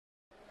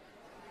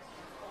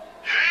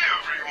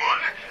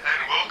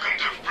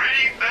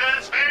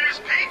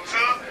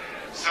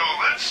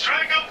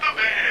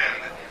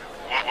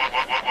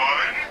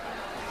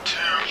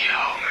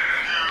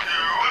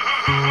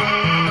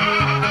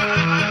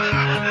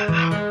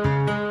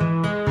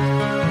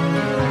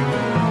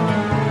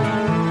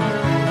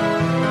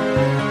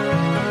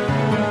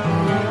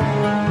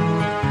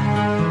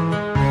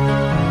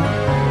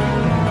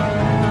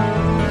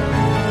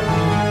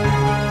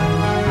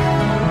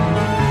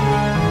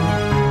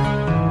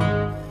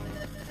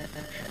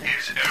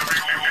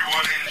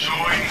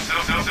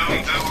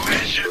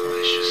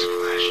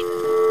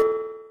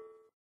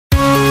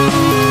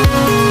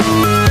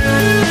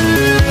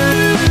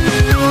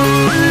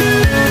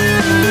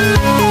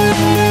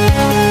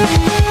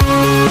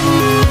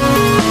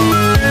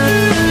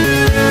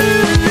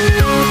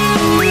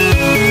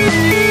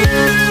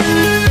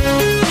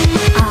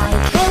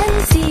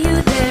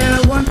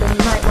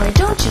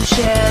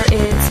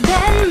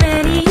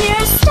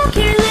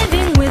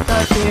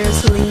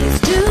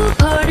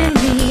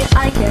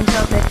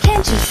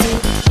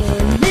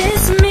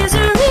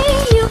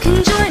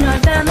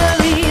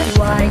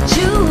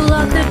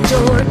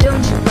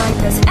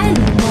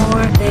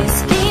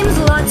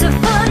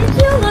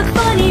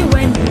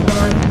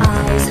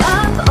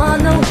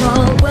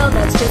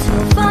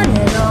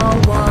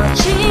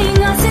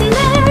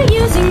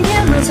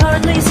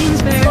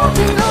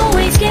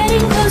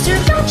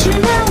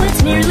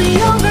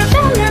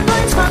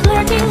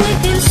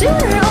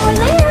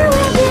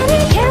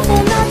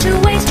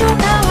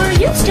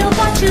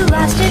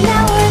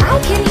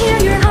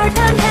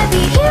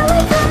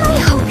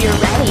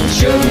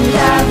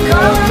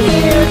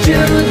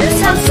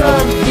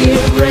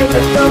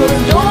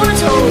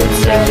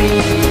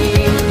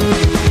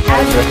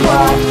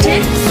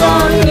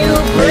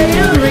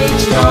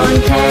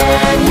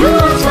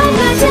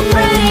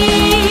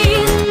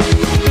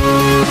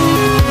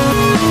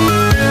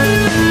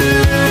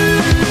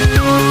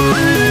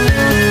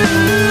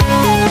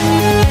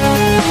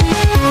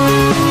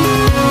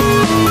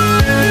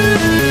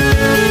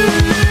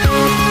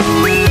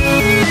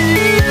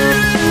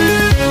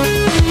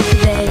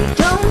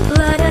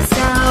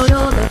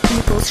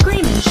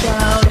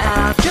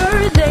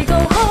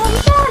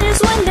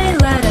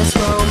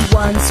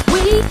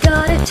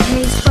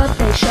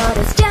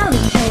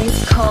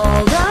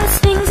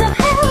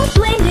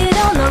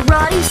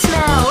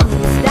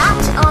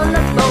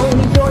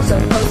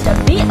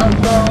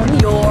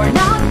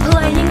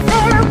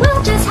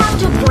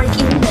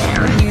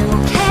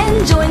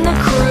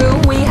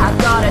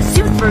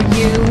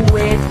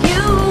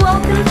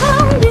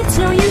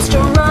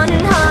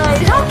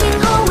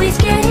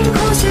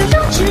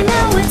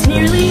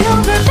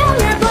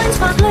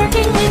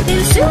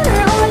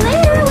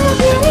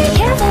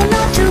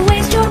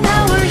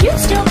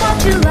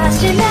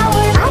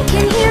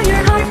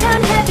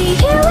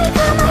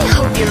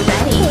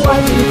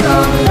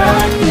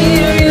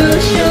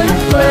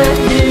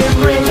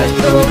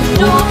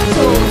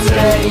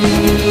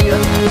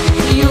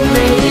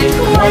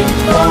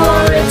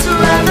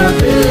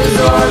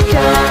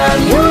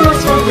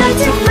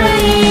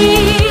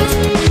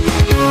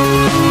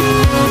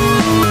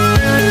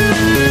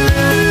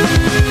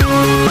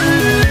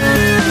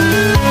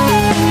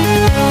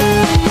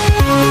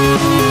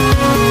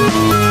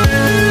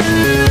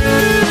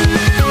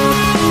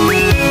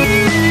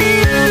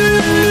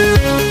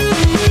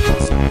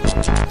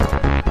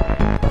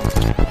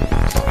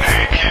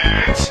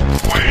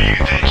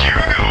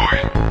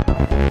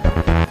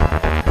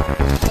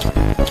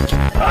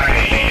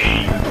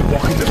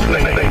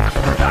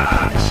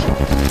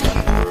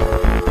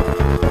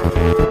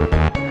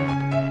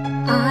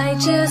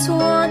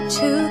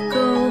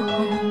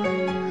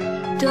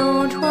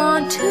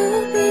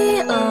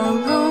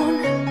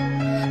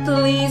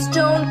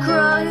don't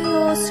cry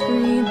or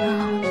scream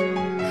out.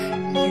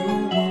 You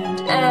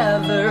won't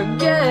ever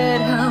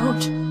get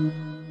out.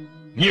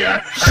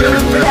 Yeah.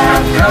 Shouldn't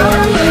have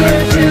come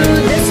here to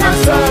this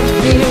house of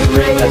fear.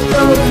 Break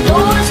those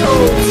doors,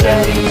 hold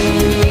steady.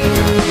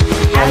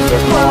 As the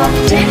clock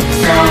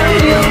ticks on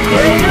you,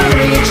 pray to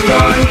reach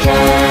dawn.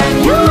 Can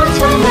you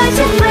turn back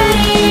to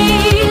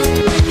Freddy's?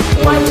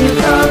 Why'd you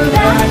come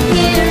back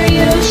here?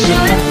 You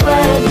should have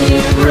fled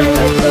here. Break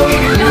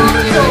those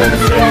doors, hold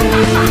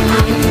steady.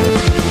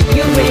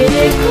 You made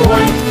it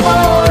quite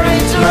far,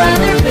 it's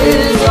rather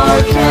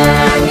bizarre.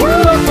 Can you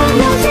turn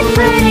back to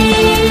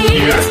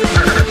Freddy's?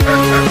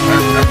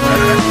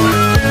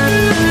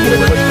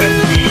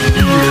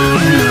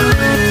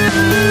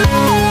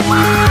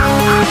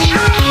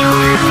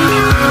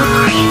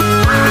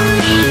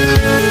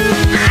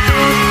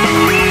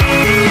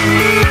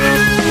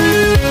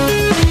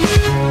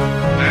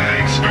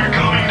 Thanks for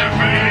coming to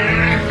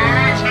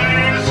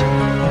Thursdays.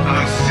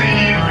 I'll see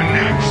you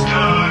next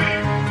time.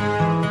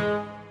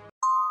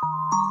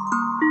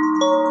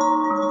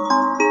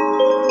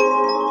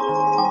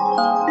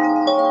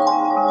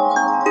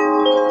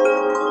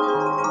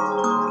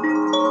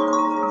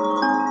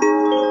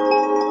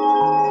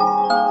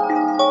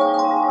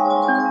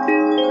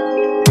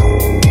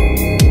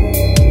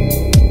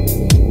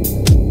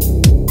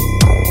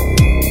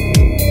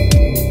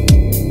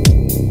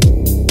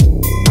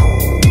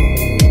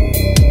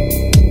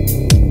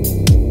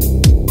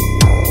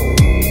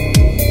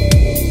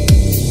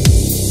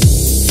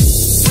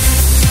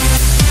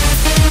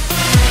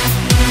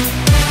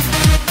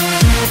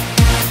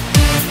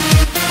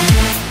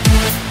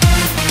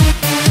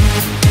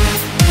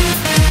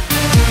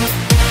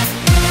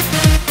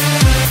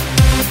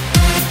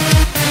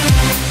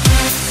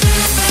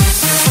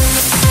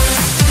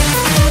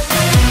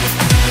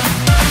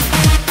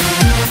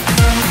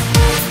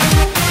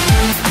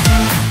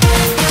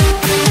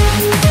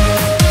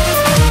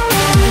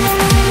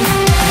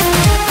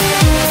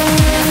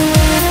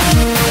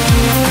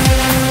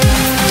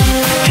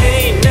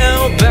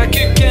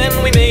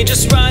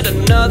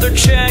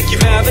 Check, you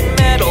haven't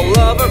met all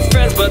of our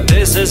friends, but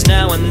this is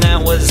now and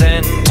that was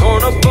then.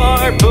 Torn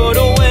apart, put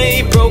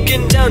away,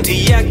 broken down,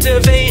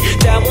 deactivate.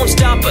 That won't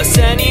stop us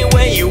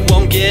anyway. You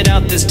won't get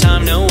out this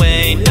time, no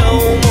way.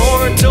 No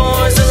more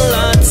doors and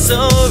lots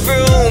of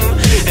room,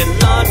 and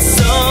lots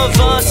of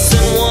us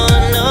and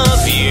one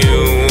of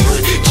you.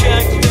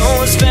 Check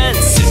those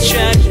vents and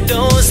check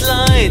those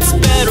lights.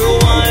 Better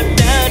wipe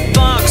that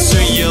box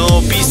or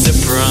you'll be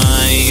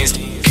surprised.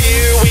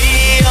 Here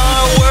we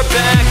are, we're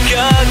back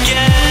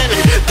again.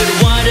 But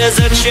why does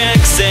a check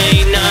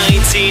say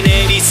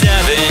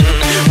 1987?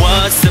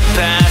 What's the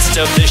past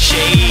of the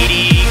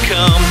shady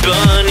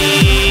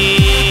company?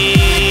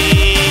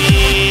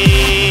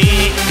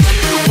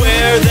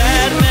 Wear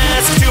that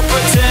mask to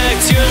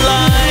protect your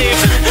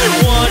life.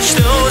 Watch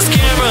those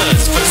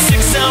cameras for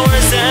 6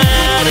 hours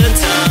at a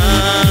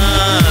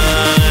time.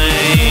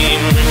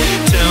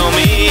 Tell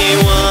me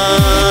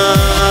why.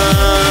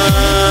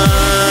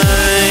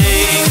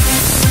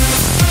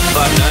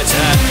 Five Nights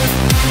at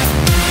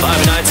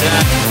Five Nights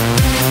at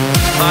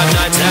Five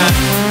Nights at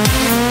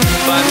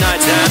Five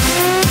Nights at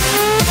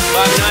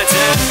Five Nights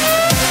at